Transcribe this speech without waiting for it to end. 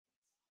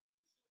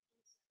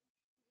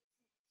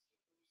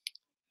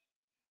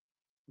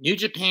New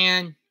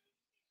Japan,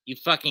 you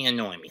fucking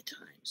annoy me at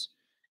times.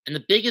 And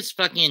the biggest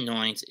fucking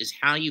annoyance is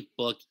how you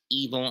book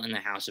Evil in the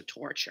House of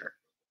Torture.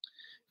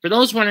 For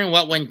those wondering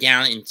what went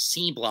down in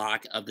C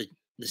block of the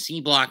C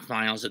block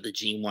finals of the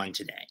G1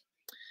 today,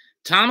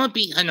 Tama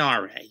beat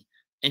Hanare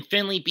and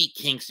Finlay beat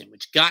Kingston,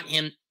 which got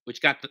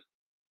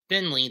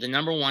Finlay the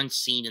 #1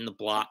 seed in the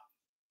block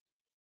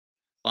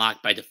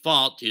by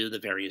default due to the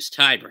various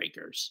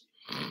tiebreakers.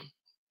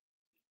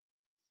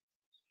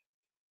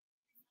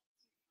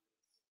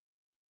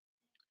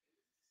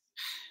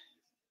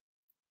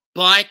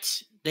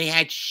 But they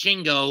had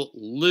Shingo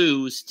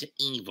lose to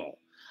Evil.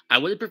 I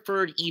would have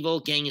preferred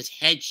Evil getting his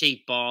head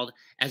shaped bald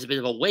as a bit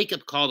of a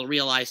wake-up call to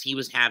realize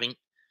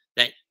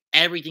that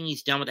everything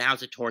he's done with the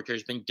House of Torture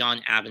has been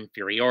done out of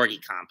inferiority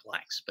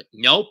complex. But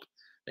nope,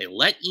 they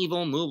let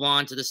Evil move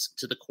on to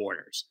the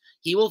quarters.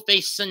 He will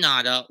face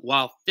Sonata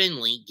while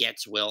Finlay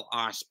gets Will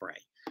Ospreay.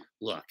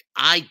 Look,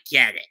 I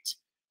get it.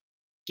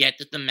 Get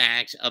that the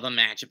max of a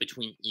matchup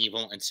between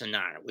Evil and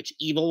Sonata, which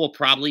Evil will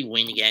probably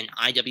win again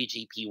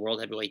IWGP World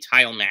Heavyweight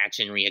title match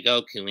in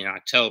Ryogoku in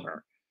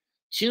October.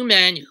 Two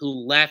men who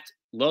left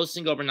Los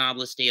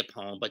Ingobernables de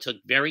Japón but took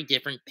very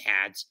different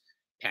paths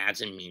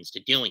and means to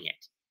doing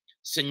it.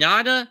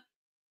 Sonata,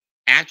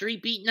 after he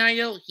beat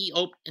Naito,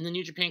 in the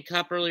New Japan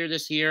Cup earlier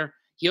this year,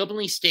 he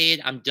openly stated,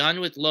 "I'm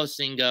done with Los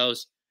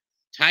Ingos.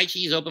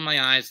 Taichi's opened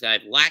my eyes that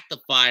I've lacked the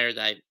fire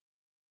that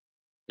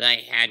I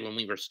had when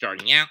I was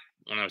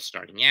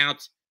starting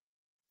out.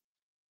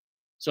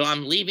 So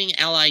I'm leaving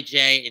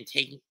LIJ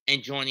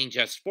and joining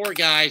Just 4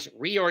 Guys,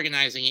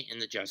 reorganizing it in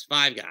the Just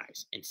 5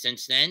 Guys. And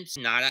since then,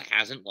 Sonata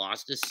hasn't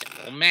lost a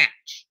single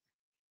match.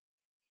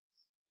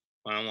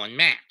 One-on-one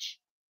match.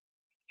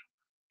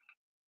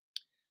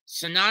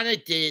 Sonata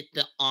did it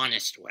the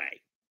honest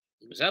way.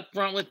 He was up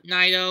front with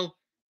Naito.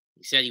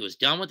 He said he was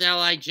done with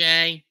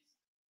LIJ.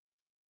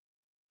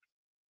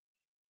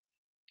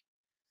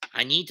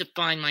 I need to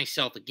find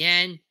myself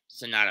again.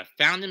 Sonata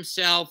found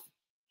himself.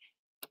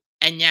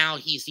 And now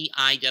he's the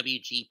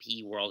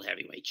IWGP World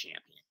Heavyweight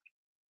Champion.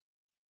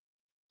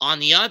 On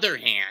the other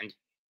hand,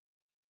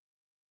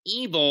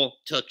 Evil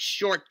took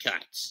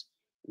shortcuts.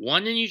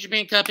 Won the New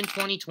Japan Cup in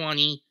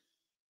 2020.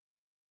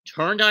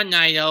 Turned on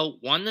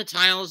Naito. Won the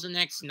titles the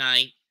next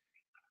night.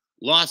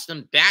 Lost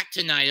them back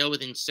to Naito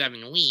within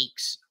 7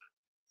 weeks.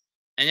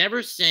 And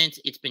ever since,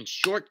 it's been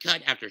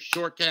shortcut after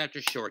shortcut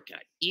after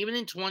shortcut. Even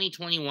in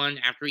 2021,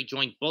 after he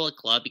joined Bullet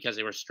Club because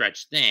they were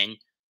stretched thin.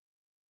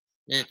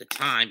 Then at the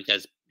time,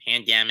 because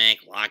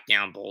pandemic,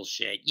 lockdown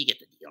bullshit, you get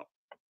the deal.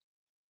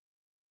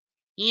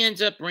 He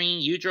ends up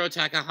bringing Yujiro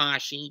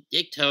Takahashi,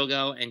 Dick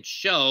Togo, and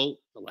Sho,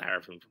 the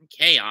latter from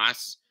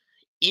Chaos,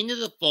 into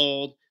the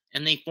fold,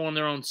 and they form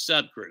their own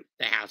subgroup,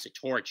 the House of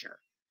Torture.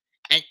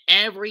 And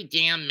every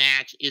damn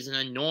match is an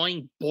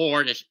annoying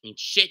bore and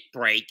shit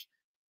break,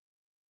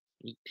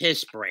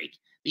 piss break,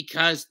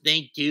 because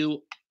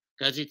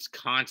it's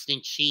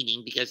constant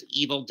cheating, because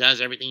Evil does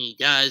everything he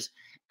does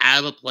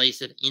out of a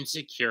place of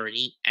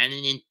insecurity and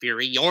an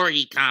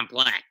inferiority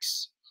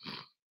complex.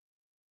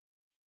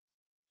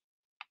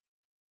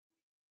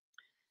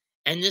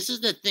 And this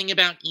is the thing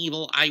about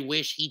Evil, I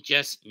wish he'd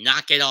just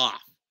knock it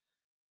off.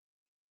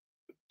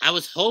 I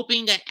was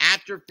hoping that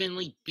after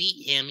Finlay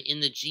beat him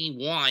in the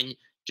G1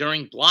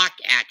 during block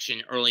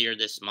action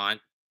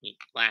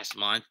last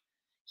month,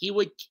 he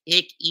would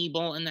kick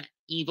Evil in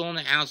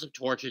the House of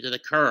Torture to the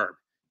curb.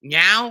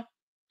 Now,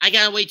 I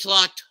gotta wait till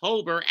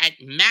October at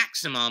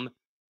maximum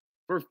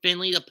for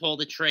Finlay to pull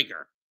the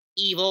trigger.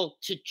 Evil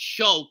to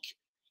choke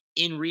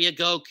in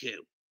Ryogoku.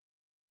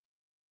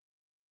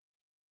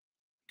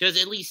 Because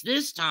at least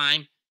this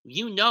time,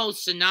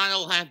 Sonata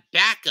will have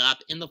backup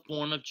in the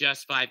form of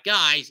Just 5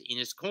 Guys in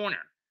his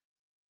corner.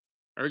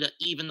 Or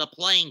even the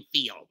playing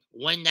field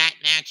when that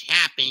match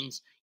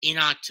happens in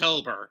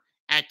October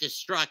at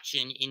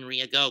Destruction in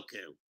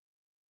Ryogoku.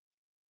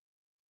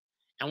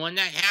 And when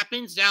that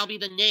happens, that'll be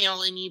the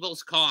nail in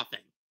Evil's coffin.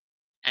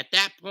 At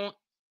that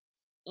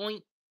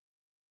point,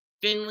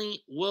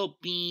 Finlay will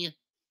be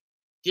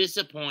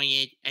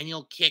disappointed and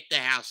he'll kick the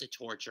House of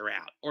Torture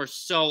out. Or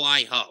so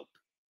I hope.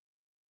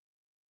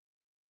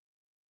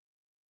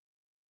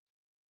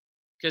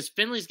 Because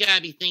Finlay's got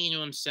to be thinking to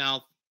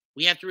himself,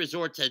 we have to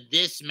resort to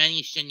this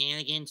many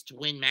shenanigans to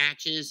win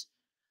matches.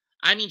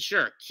 I mean,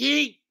 sure,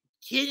 Kid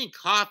and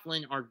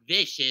Coughlin are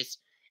vicious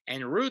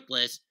and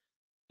ruthless,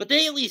 but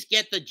they at least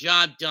get the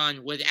job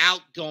done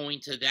without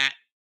going to that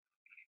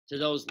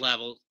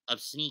level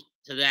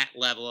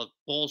of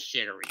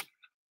bullshittery.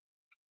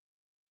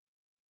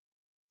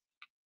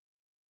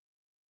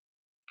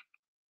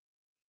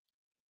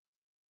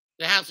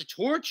 The House of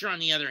Torture, on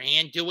the other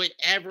hand, do it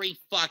every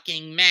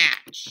fucking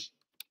match.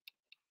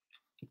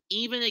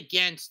 Even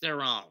against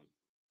their own.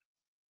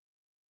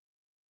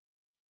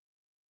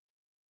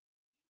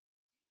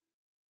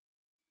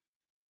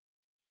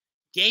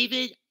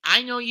 David,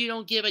 I know you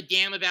don't give a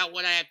damn about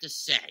what I have to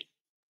say.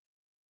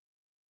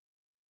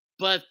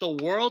 But if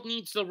the world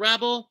needs the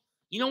Rebel,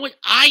 you know what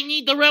I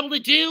need the Rebel to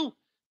do?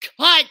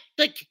 Cut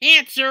the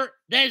cancer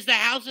that is the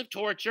House of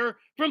Torture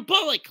from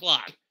Bullet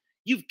Club.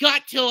 You've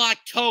got till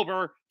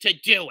October to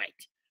do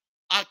it.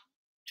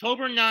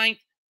 October 9th,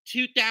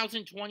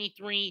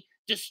 2023,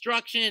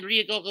 destruction in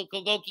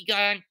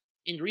Ryogokugan,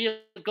 in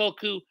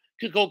Ryogoku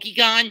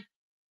Kugokigan.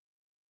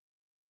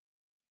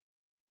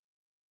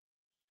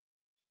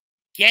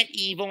 Get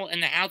Evil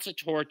and the House of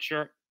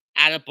Torture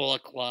out of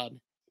Bullet Club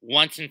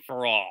once and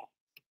for all.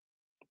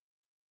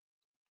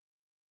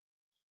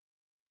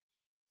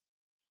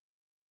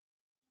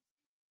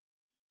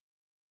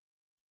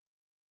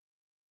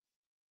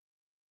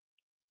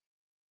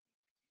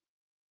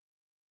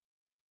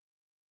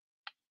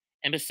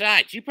 And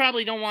besides, you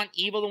probably don't want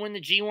Evil to win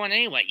the G1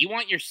 anyway. You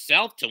want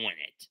yourself to win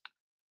it.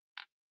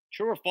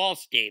 True or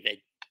false, David?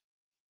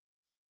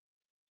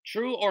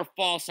 True or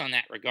false on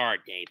that regard,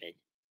 David?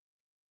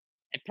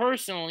 And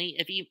personally,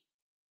 if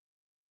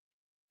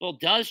Evil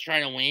does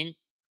try to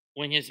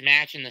win his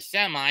match in the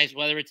semis,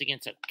 whether it's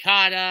against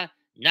Okada,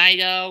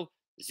 Naito,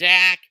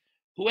 Zack,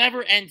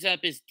 whoever ends up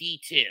as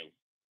D2,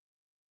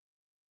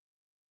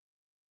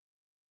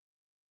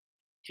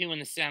 two in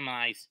the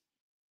semis,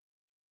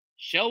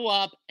 show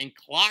up and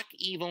clock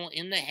Evil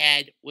in the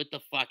head with the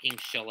fucking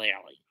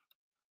shillelagh.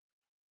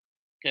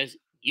 Because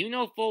you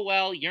know full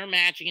well your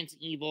match against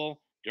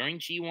Evil during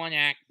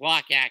G1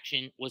 block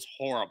action was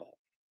horrible.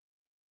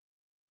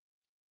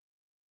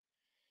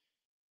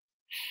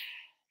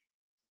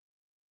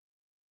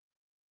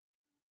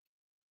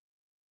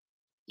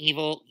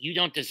 Evil, you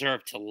don't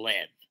deserve to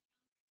live,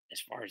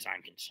 as far as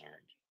I'm concerned.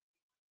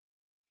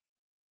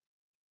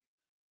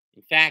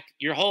 In fact,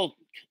 your whole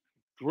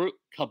group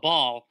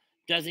cabal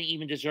doesn't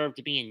even deserve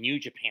to be in New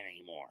Japan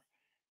anymore.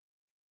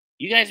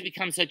 You guys have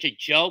become such a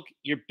joke,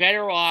 you're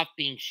better off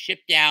being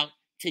shipped out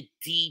to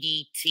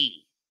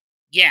DDT.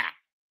 Yeah,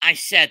 I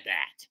said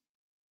that.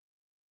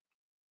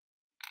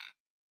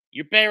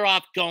 You're better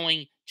off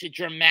going to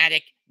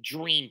Dramatic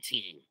Dream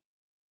Team.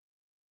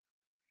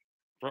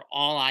 For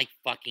all I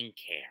fucking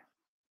care.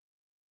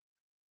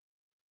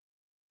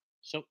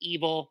 So,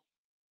 Evil,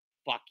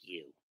 fuck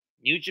you.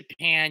 New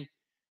Japan,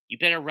 you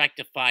better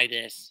rectify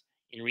this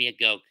in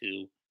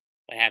Ryogoku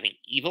by having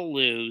Evil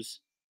lose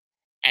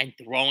and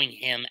throwing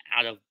him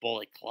out of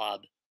Bullet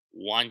Club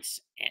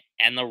once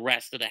and the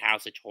rest of the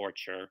House of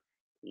Torture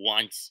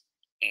once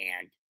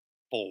and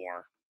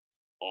for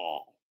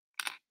all.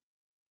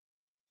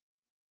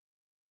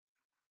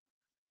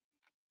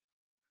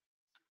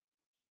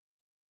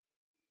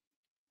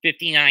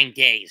 "59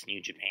 days,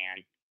 New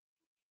Japan."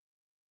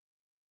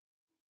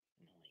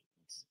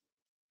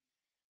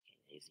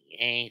 Today's the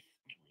 8th,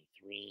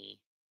 23,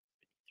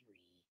 53,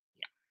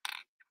 yeah.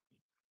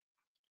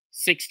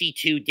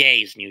 62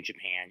 days, New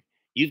Japan.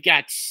 You've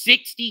got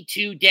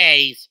 62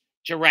 days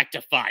to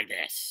rectify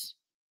this.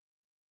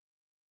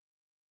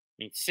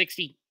 I mean,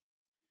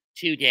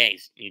 62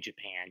 days, New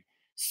Japan.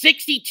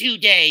 62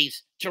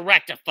 days to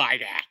rectify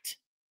that.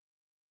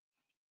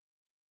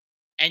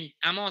 And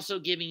I'm also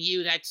giving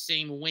you that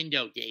same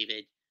window,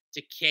 David,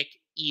 to kick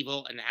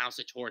Evil and the House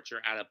of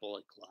Torture out of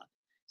Bullet Club.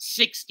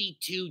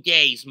 62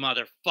 days,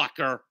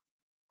 motherfucker.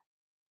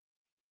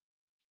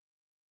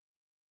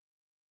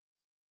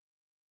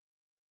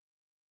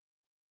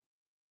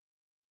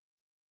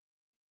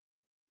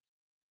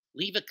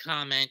 Leave a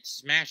comment,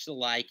 smash the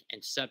like,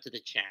 and sub to the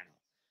channel.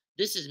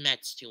 This is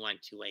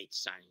Mets2128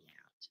 signing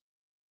out.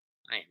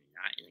 I am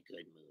not in a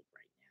good mood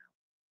right now.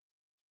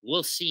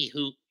 We'll see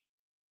who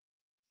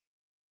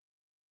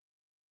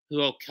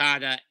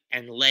Okada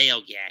and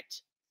Leo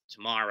get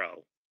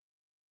tomorrow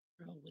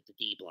with the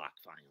D Block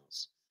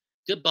finals.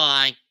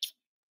 Goodbye.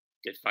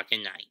 Good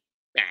fucking night.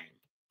 Bang.